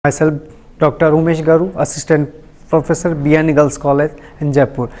Myself, Dr. Umesh Garu, Assistant Professor, Biyani Girls College in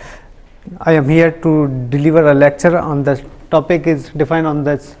Jaipur. I am here to deliver a lecture on the topic is defined on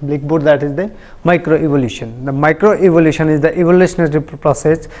this blackboard, that is the microevolution. The microevolution is the evolutionary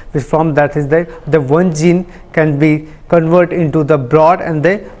process which from that is the one gene can be converted into the broad and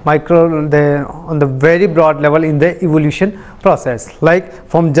the micro on the very broad level in the evolution process, like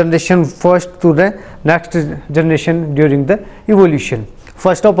from generation first to the next generation during the evolution.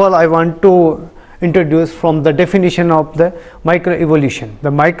 First of all, I want to introduce from the definition of the microevolution.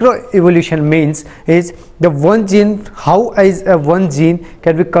 The microevolution means is the one gene, how is a one gene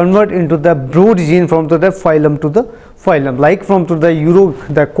can be converted into the broad gene from to the phylum to the phylum, like from to the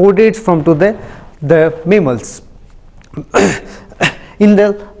the chordates from to the mammals. In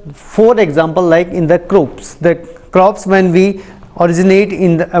the for example, like in the crops when we originate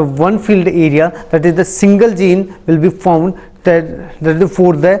in the one field area, that is the single gene will be found that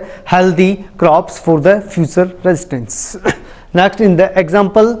for the healthy crops for the future resistance. Next, in the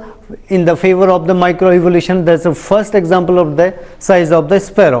example in the favor of the microevolution, there is a first example of the size of the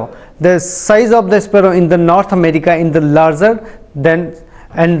sparrow. The size of the sparrow in the North America in the larger than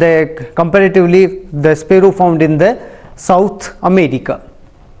and the comparatively the sparrow found in the South America.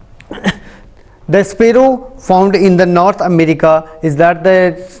 The sparrow found in the North America is that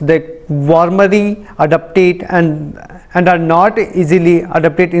the warmly adapted and are not easily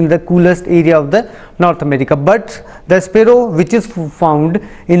adapted in the coolest area of the North America, but the sparrow which is found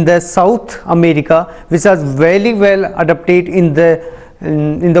in the South America, which is very well adapted in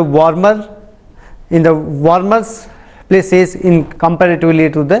the warmer places in comparatively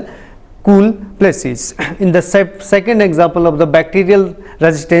to the cool places. In the second example of the bacterial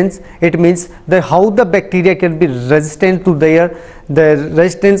resistance, it means how the bacteria can be resistant to the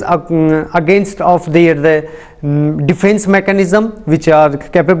resistance against of their defense mechanism, which are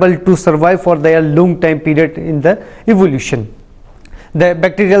capable to survive for their long time period in the evolution. The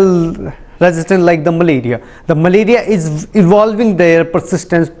bacterial resistance, like the malaria is evolving their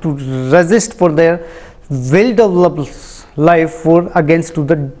persistence to resist for their well developed life for against to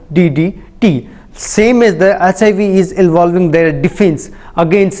the DDT. Same as the HIV is evolving their defense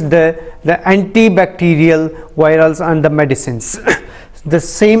against the antibacterial virals and the medicines. The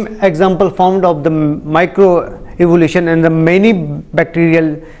same example found of the microevolution and the many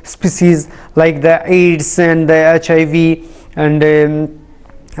bacterial species like the AIDS and the HIV and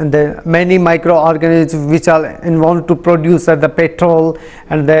the many microorganisms which are involved to produce the petrol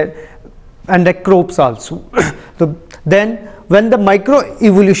and the crops also. So then when the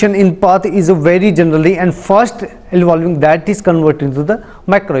microevolution in path is a very generally and fast evolving, that is converted into the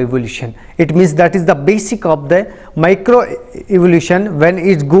microevolution. It means that is the basic of the microevolution. When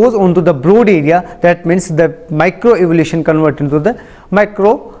it goes on to the broad area, that means the microevolution converted into the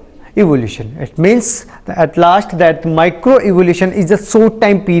macroevolution. It means at last that microevolution is a short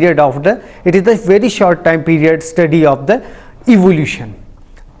time period of it is a very short time period study of the evolution.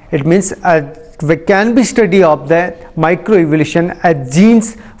 It means we can be study of the microevolution as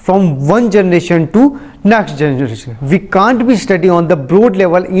genes from one generation to next generation. We can't be study on the broad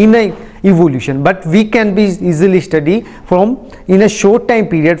level in a evolution, but we can be easily study from in a short time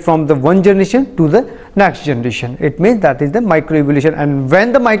period from the one generation to the next generation. It means that is the microevolution. And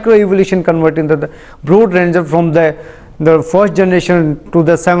when the microevolution convert into the broad range from the first generation to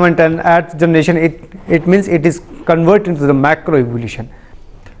the seventh and eighth generation, it means it is converted into the macroevolution.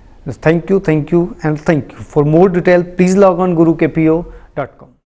 Thank you, and thank you. For more detail, please log on gurukpo.com.